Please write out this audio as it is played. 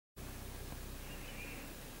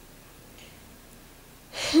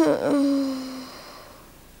Well,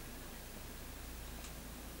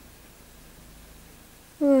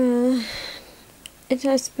 it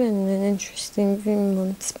has been an interesting few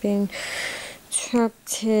months being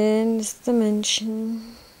trapped here in this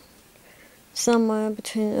dimension, somewhere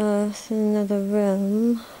between Earth and another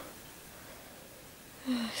realm.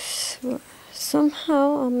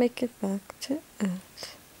 Somehow I'll make it back to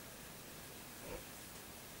Earth.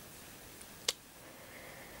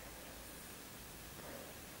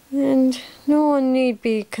 And no one need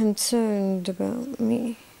be concerned about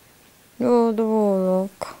me, nor the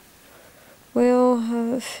warlock. We all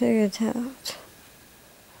have it figured out.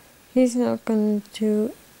 He's not gonna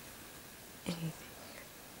do anything.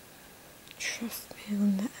 Trust me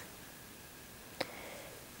on that.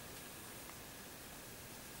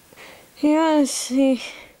 He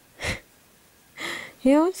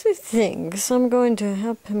honestly thinks I'm going to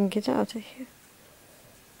help him get out of here.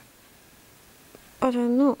 But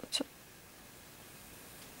I'm not.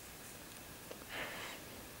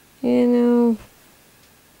 You know,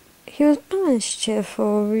 he was punished here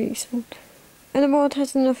for a reason. And the world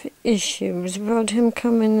has enough issues about him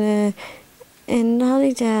coming there and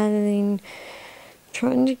lolly-dallying,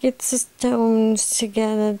 trying to get the stones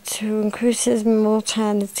together to increase his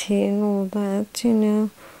mortality and all that, you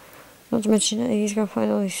know. Not to mention that he's got to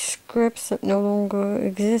find all these scripts that no longer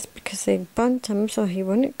exist because they burnt him so he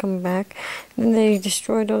wouldn't come back. Then they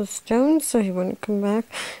destroyed all the stones so he wouldn't come back.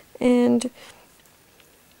 And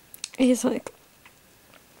he's like,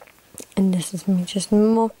 and this is me just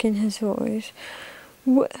mocking his voice,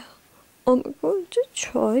 well, I'm going to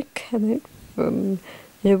try coming from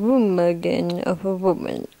the womb again of a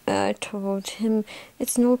woman. I told him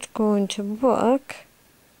it's not going to work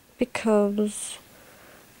because,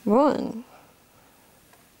 one,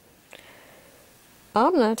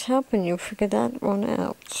 I'm not helping you figure that one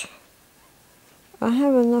out. I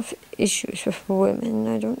have enough issues with women.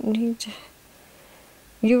 I don't need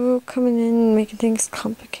you coming in and making things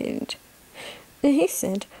complicated. And he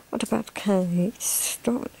said, what about Kelly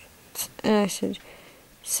Storage? And I said,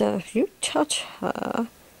 so if you touch her,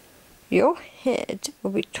 your head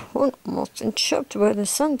will be torn almost and shoved where the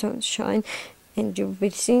sun don't shine, and you'll be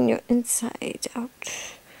seeing your inside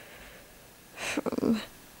out from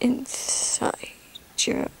inside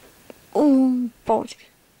your own body.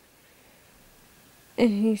 And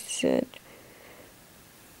he said,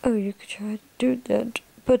 oh, you could try to do that,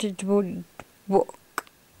 but it wouldn't work.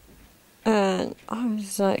 And I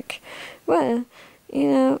was like, well, you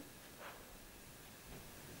know,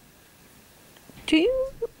 do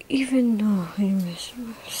you even know who you're messing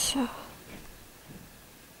with, sir?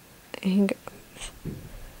 And he goes,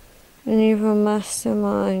 an evil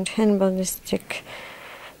mastermind, Hannibal Lecter,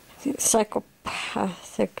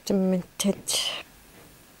 psychopathic, demented,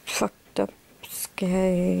 fucked up,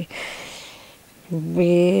 scary,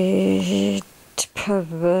 weird,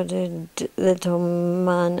 perverted little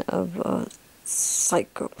man of a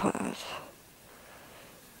psychopath.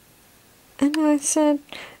 And I said,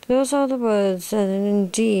 those are the words that are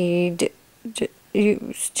indeed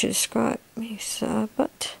used to describe me, sir,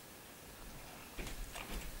 but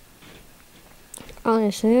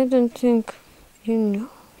honestly, I don't think you know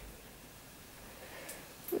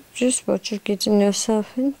just what you're getting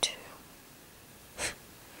yourself into.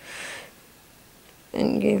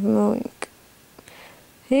 And gave him a wink.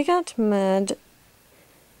 He got mad,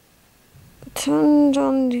 turned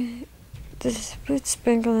on the split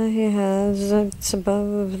sprinkler he has that's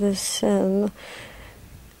above the cell,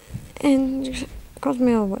 and got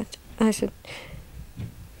me all wet. I said,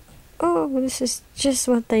 oh, this is just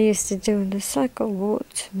what they used to do in the cycle ward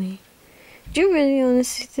to me. Do you really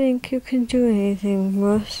honestly think you can do anything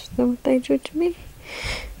worse than what they do to me?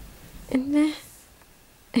 And then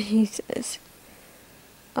he says,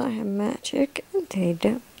 I have magic and they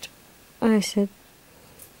don't. I said,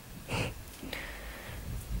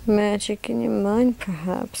 magic in your mind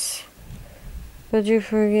perhaps, but you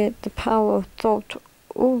forget the power of thought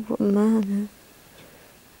over matter.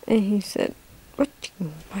 And he said, what do you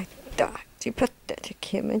mean by that, you pathetic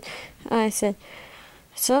human? I said,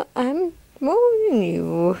 so I'm more than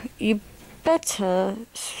you. You better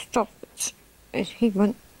stop it. And he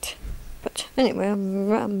went. But anyway, I'm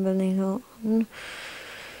rambling on.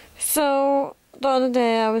 So, the other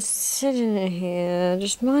day I was sitting in here,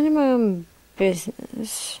 just minding my own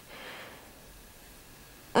business.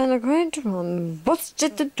 And a great one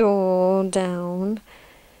busted the door down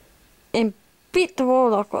and beat the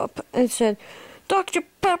warlock up and said, Dr.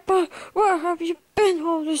 Pepper, where have you been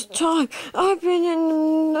all this time? I've been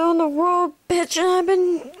on the world, bitch, and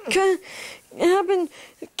I've been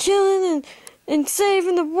killing and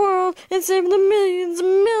saving the world and saving the millions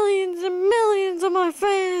and millions and millions of my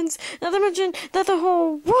fans. Not to mention that the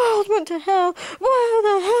whole world went to hell. Where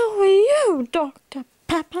the hell were you, Dr.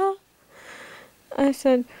 Pepper? I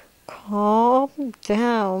said, calm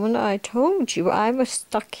down. I told you I was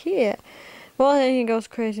stuck here. Well, then he goes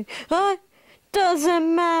crazy.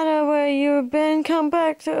 Doesn't matter where you've been. Come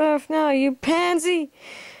back to Earth now, you pansy.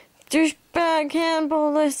 Douchebag,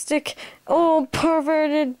 cannibalistic, old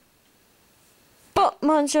perverted butt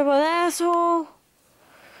munch of an asshole.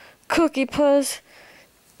 Cookie puss.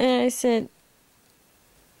 And I said,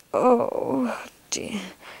 oh dear.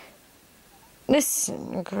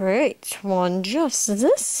 Listen, great one, just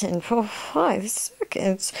listen for 5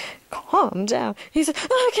 seconds. Calm down. He said,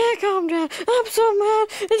 I can't calm down. I'm so mad.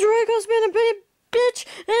 And Draco's been a bitty bitch.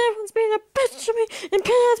 And everyone's been a bitch to me. And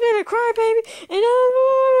Pinhead's been a crybaby.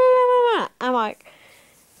 And I'm like,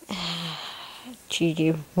 do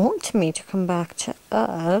you want me to come back to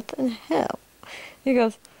Earth and help? He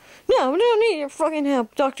goes, no, we don't need your fucking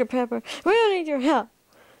help, Dr. Pepper. We don't need your help.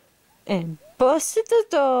 And busted the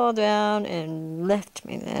door down and left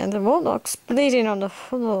me there. The warlock's bleeding on the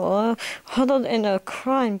floor, huddled in a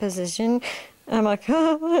crying position. I'm like,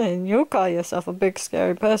 oh, and you call yourself a big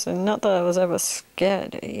scary person. Not that I was ever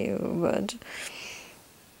scared of you, but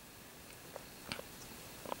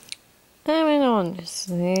I mean,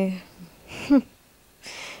 honestly,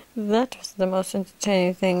 that was the most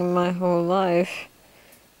entertaining thing in my whole life.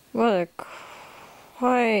 What a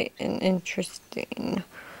quite an interesting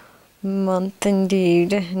month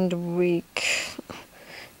indeed, and week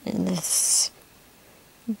in this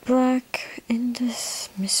black endless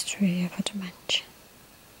mystery of a dimension.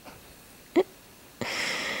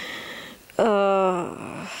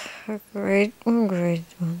 A great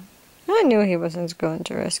one. I knew he wasn't going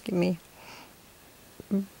to rescue me,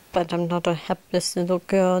 but I'm not a helpless little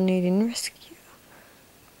girl needing rescue.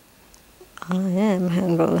 I am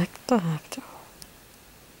Hannibal Lecter after all.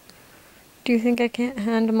 Do you think I can't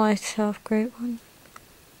handle myself, great one?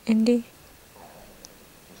 Indy?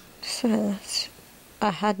 Says, I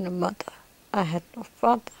had no mother. I had no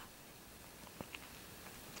father.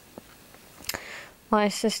 My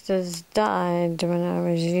sisters died when I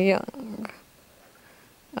was young.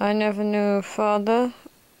 I never knew father,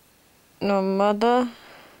 no mother,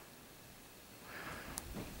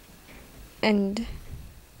 and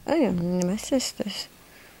I only knew my sisters,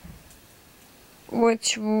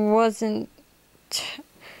 which wasn't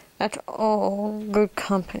at all good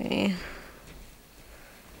company.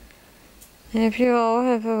 And if you're all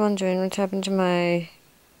ever wondering what happened to my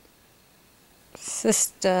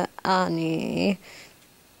sister Annie,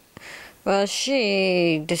 well,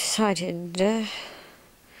 she decided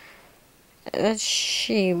that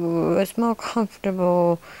she was more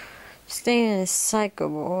comfortable staying in a psycho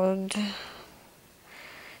ward.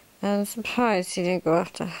 I'm surprised he didn't go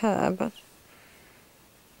after her, but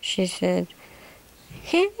she said,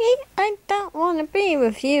 Henry, I don't want to be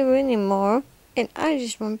with you anymore, and I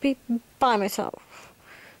just want to be by myself.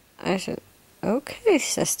 I said, okay,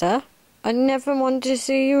 sister, I never wanted to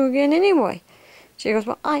see you again anyway. She goes,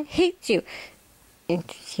 well, I hate you. And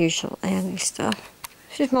usual Annie stuff.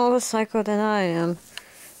 She's more of a psycho than I am,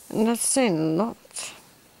 and that's saying a lot.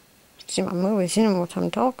 See my movies, you know what I'm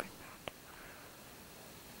talking about.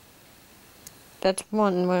 That's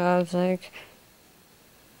one where I was like,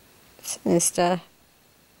 Sinister,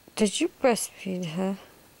 did you breastfeed her?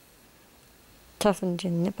 Toughened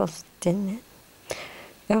your nipples, didn't it?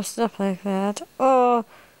 Or stuff like that. Or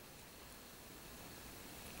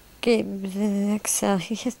Gabe the Excel,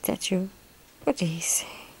 he hissed at you. What did he say?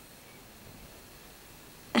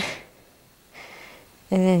 And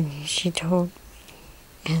then she told,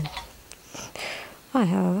 and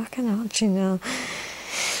I cannot, you know.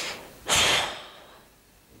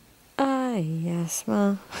 Yes,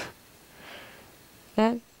 ma.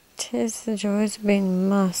 That is the joys of being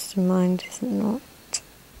mastermind, is it not?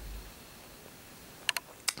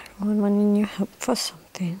 Everyone wanting your help for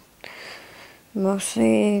something.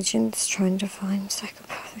 Mostly agents trying to find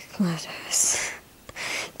psychopathic murders.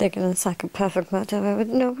 Thinking a psychopathic murder, I would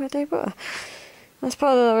know where they were. That's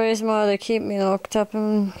part of the reason why they keep me locked up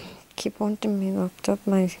and keep wanting me locked up.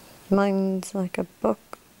 My mind's like a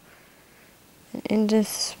book. In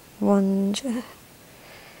this wonder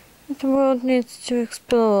that the world needs to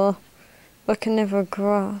explore, but can never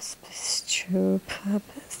grasp its true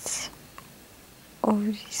purpose or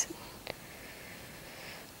reason.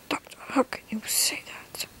 Doctor, how can you say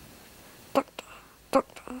that?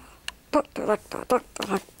 Doctor Lecter.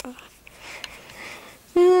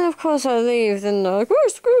 And then of course I leave, and they're like, we're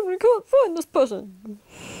screwed, we can't find this person.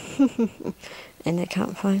 And they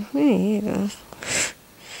can't find me either.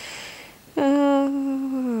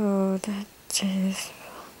 Oh, that is...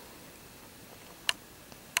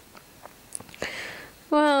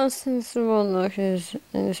 Well, since the walnut is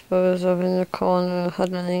disposed of in the corner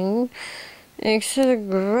huddling, instead of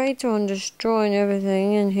great on destroying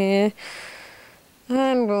everything in here,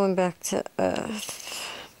 I'm going back to Earth.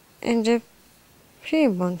 And if he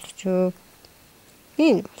wants to,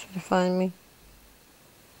 he knows where to find me.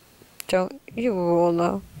 Don't you all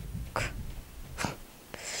know?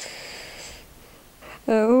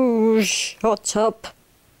 Oh, shut up.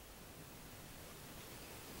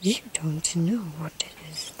 You don't know what it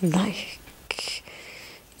is like.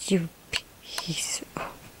 You piece of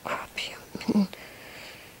crap human.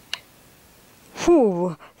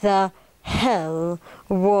 Who the hell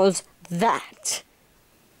was that?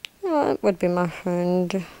 Oh, it would be my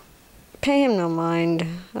friend. Pay him no mind.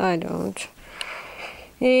 I don't.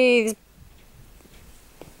 He's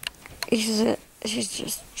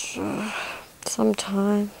just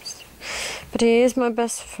sometimes. But he is my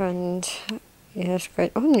best friend. Yes,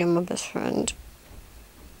 great. Oh, you're my best friend.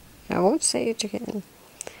 I won't say it again.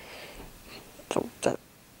 Thought that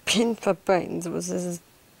pin for brains was his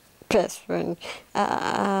best friend.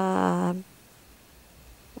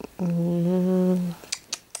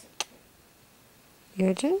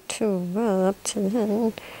 You're doing too well up to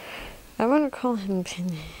then. I wouldn't call him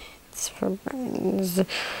pinheads for brains.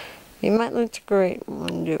 He might let the great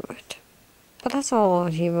one do it. But that's all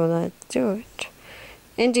he will let do it.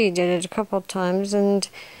 Indy did it a couple of times, and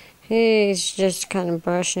he's just kind of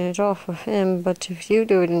brushing it off with him. But if you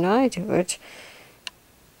do it and I do it,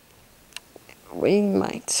 we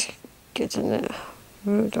might get a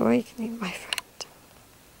rude awakening, my friend.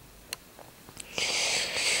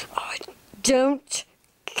 I don't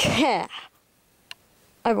care.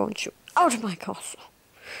 I want you out of my castle.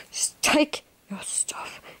 Just take your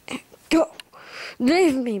stuff and go.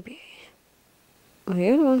 Leave me be. Well,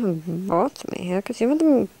 you're the one who brought me here, because you want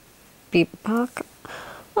to be back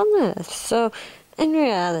on Earth. So, in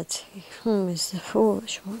reality, whom is the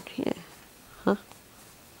foolish one here? Huh?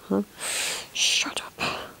 Huh? Shut up.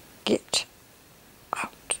 Get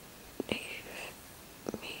out. Leave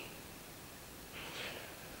me.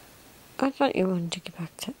 I thought you wanted to get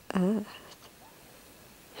back to Earth.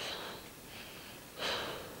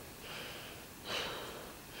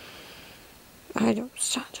 I don't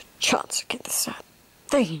stand a chance against that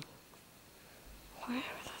thing. Wherever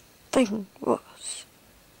that thing was.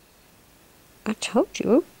 I told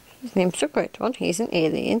you. His name's the Great One. He's an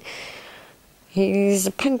alien. He's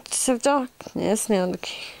a prince of darkness. Now,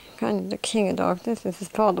 kind of the king of darkness. If his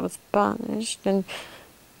father was banished. And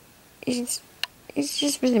he's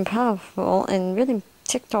just really powerful and really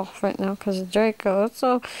ticked off right now because of Draco.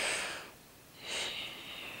 So,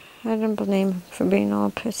 I don't blame him for being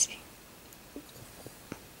all pissy.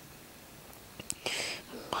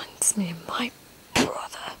 Reminds me of my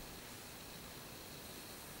brother.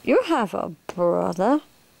 You have a brother?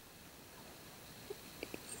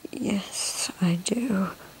 Yes, I do.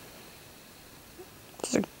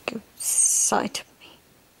 It's a good sight of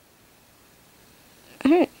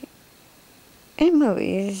me. In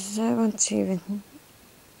movies, I won't even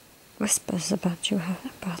whispers about you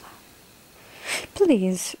having a brother.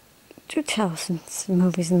 Please, do tell, since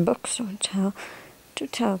movies and books don't tell. Do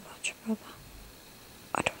tell about your brother.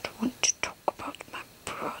 I don't want to talk about my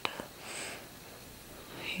brother.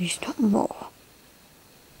 He's no more.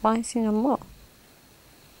 Why is he no more?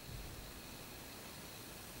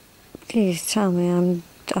 Please tell me I'm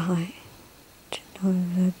dying to know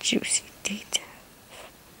the juicy details.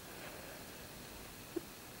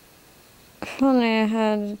 If only I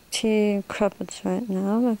had tea and crumpets right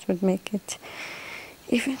now, that would make it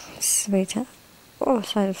even sweeter.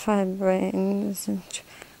 Also, I had 5 brains and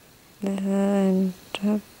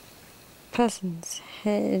a person's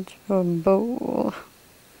head for a bowl.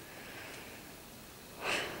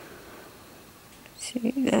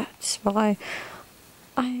 See, that's why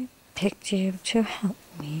I picked you to help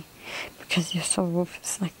me, because you're so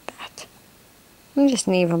ruthless like that. I'm just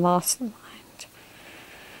an evil mastermind.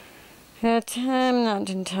 Yet I'm not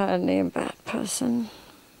entirely a bad person.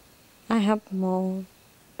 I help more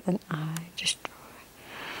than I destroy.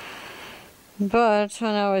 But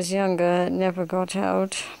when I was younger, it never got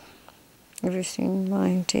out. Have you seen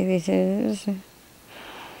my TV series?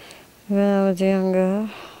 When I was younger,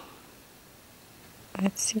 I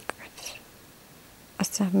had secrets. I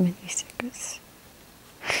still have many secrets.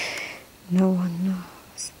 No one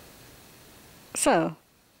knows. So,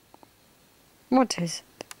 what is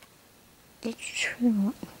it that you truly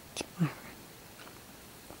want, my friend?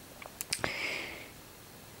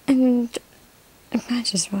 And I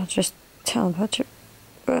might as well just tell about your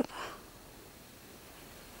brother.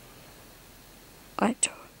 I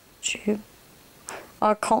told you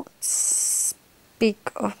I can't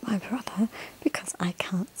speak of my brother because I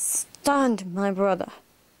can't stand my brother.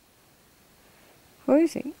 Who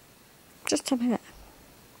is he? Just tell me that.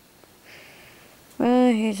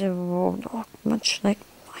 Well, he's a warlock, much like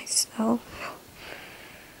myself.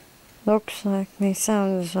 Looks like me,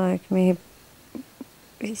 sounds like me.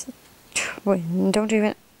 He's a twin. Don't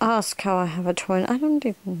even ask how I have a twin. I don't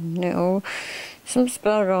even know. Some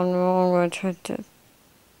spell gone wrong where I tried to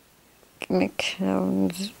make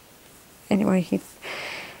clones. Anyway,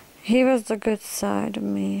 he was the good side of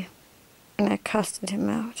me, and I casted him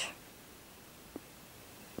out.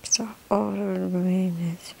 So all that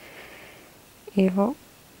remain is evil.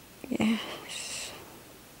 Yes.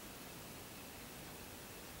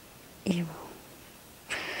 Evil.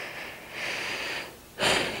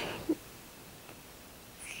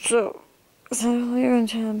 So all you're going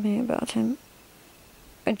to tell me about him?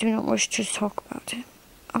 I do not wish to talk about him.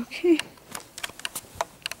 Okay.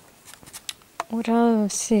 What other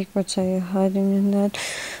secrets are you hiding in that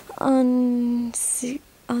unending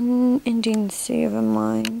sea of a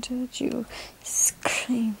mind that you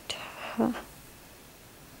claimed her?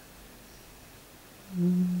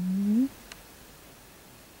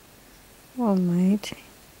 Almighty.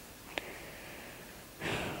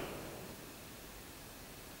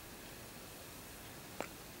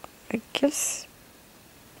 I guess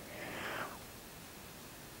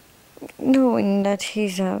knowing that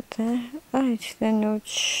he's out there, I stand no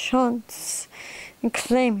chance in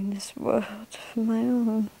claiming this world for my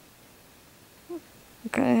own. I'm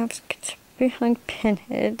gonna have to get behind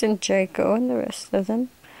Pinhead and Draco and the rest of them.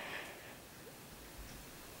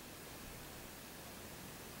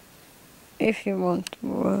 If you want the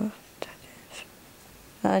world, that is.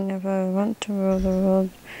 I never want to rule the world.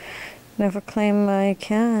 Never claim I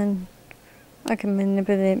can. I can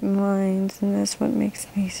manipulate minds, and that's what makes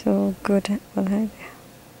me so good at what I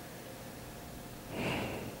do.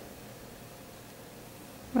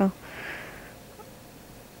 Well,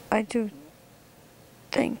 I do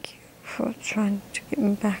thank you for trying to get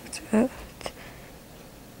me back to Earth.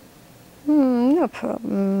 No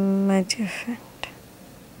problem, my dear friend.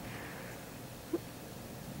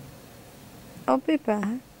 I'll be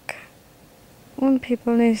back when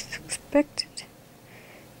people least expect it.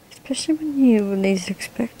 Especially when you least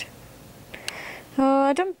expect it. Oh,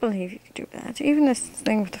 I don't believe you could do that. Even this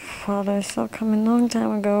thing with the father I saw coming a long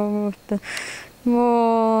time ago with the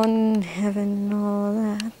war in heaven and all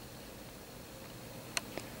that.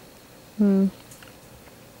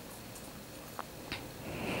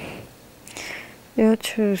 You're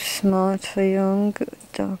too smart for your own good,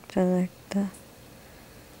 Dr. Lecter.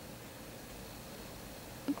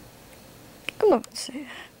 I'm not gonna say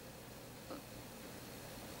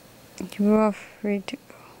that. You are free to go.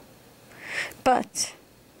 But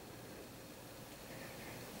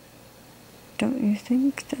don't you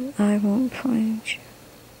think that I won't find you?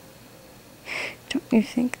 Don't you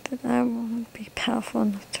think that I won't be powerful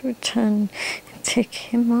enough to return and take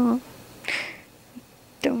him on?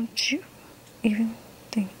 Don't you even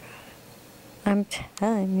think about it. I'm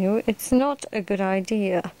telling you, it's not a good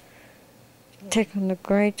idea to take on the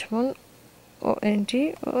Great One, or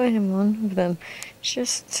Indy, or any one of them.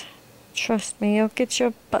 Just trust me, you'll get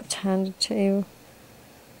your butt handed to you.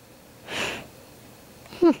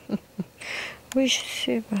 We should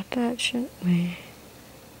see about that, shouldn't we?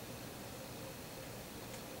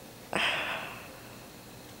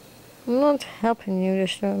 I'm not helping you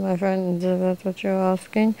destroy my friends, if that's what you're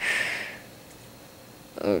asking.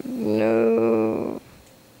 No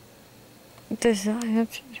desire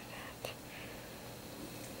to do that.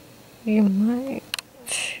 You might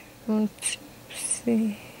want to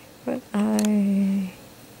see what I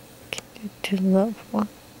can do to loved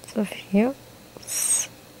ones of yours.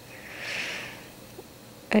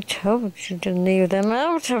 I told you to leave them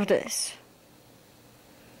out of this.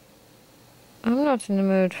 I'm not in the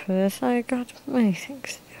mood for this. I got many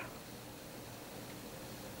things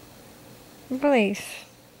to do. Please,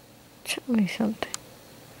 tell me something.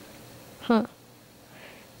 Huh?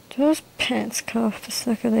 Do those pants cut off the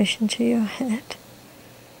circulation to your head?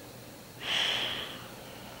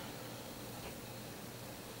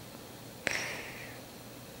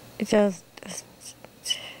 It doesn't it?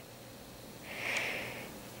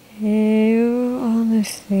 You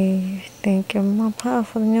honestly think you're more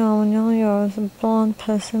powerful than you are when you're a blonde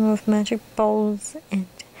person with magic balls and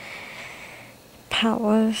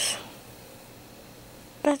powers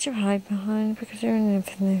that you hide behind because you're an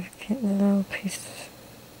insignificant little piece of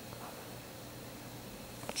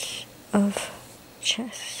much of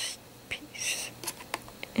chess piece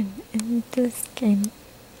in this game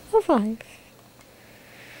of life.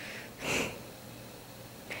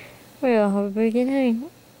 We all have a beginning,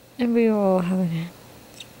 and we all have an end,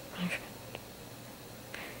 my friend.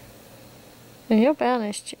 And you're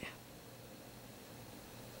banished here.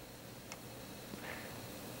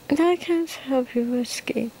 And I can't help you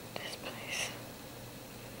escape this place.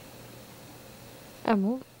 I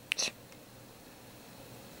won't.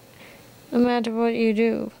 No matter what you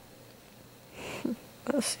do,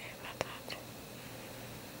 we'll see about that.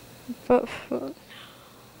 But for now,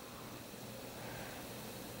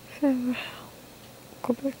 farewell.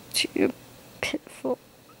 Go back to your pitiful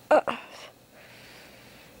earth.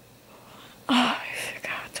 Oh, I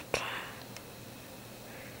forgot the plan.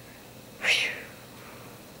 Phew.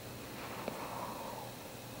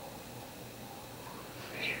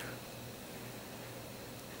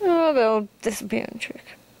 Oh, the old disappearing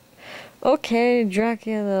trick. Okay,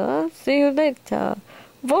 Dracula, see you later.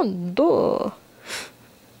 Vondo.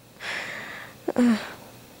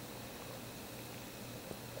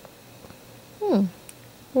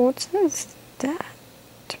 What is that?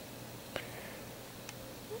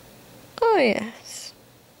 Oh yes,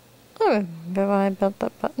 I remember why I built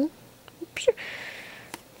that button.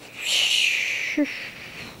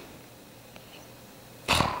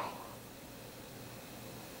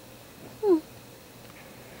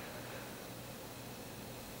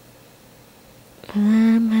 The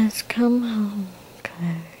lamb has come home,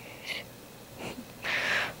 Clarice.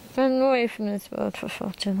 Been away from this world for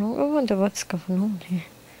far too long. I wonder what's going on here.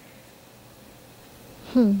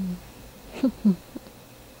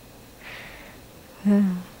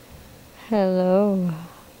 Well, hello, world.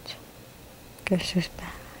 Guess who's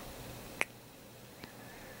back?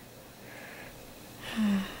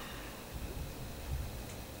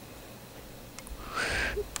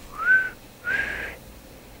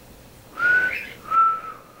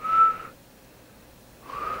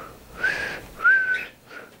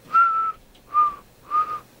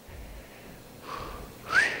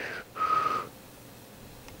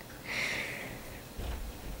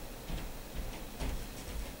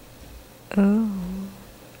 Oh,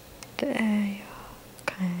 there you are,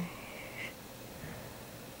 okay.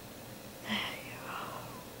 There you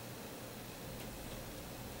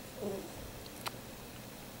are.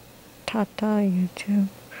 Ta-ta, you two.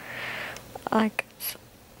 I got some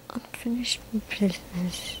unfinished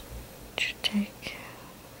business to take care of.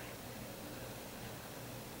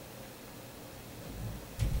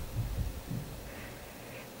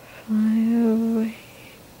 Fly away,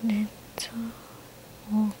 little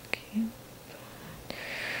walking.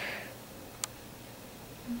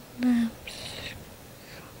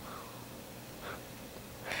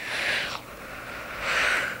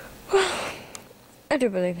 Well, I do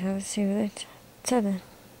believe I will see you later. So then,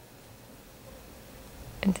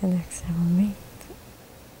 until next time we meet,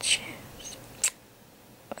 cheers.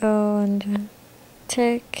 Oh, and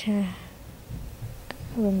take care.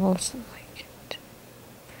 Have an awesome weekend.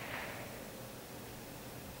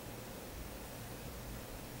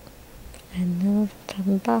 And now that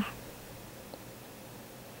I'm back,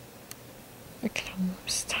 I can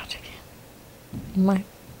start again. My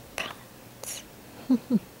plans.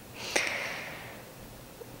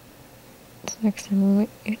 Next time we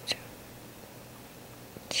meet you.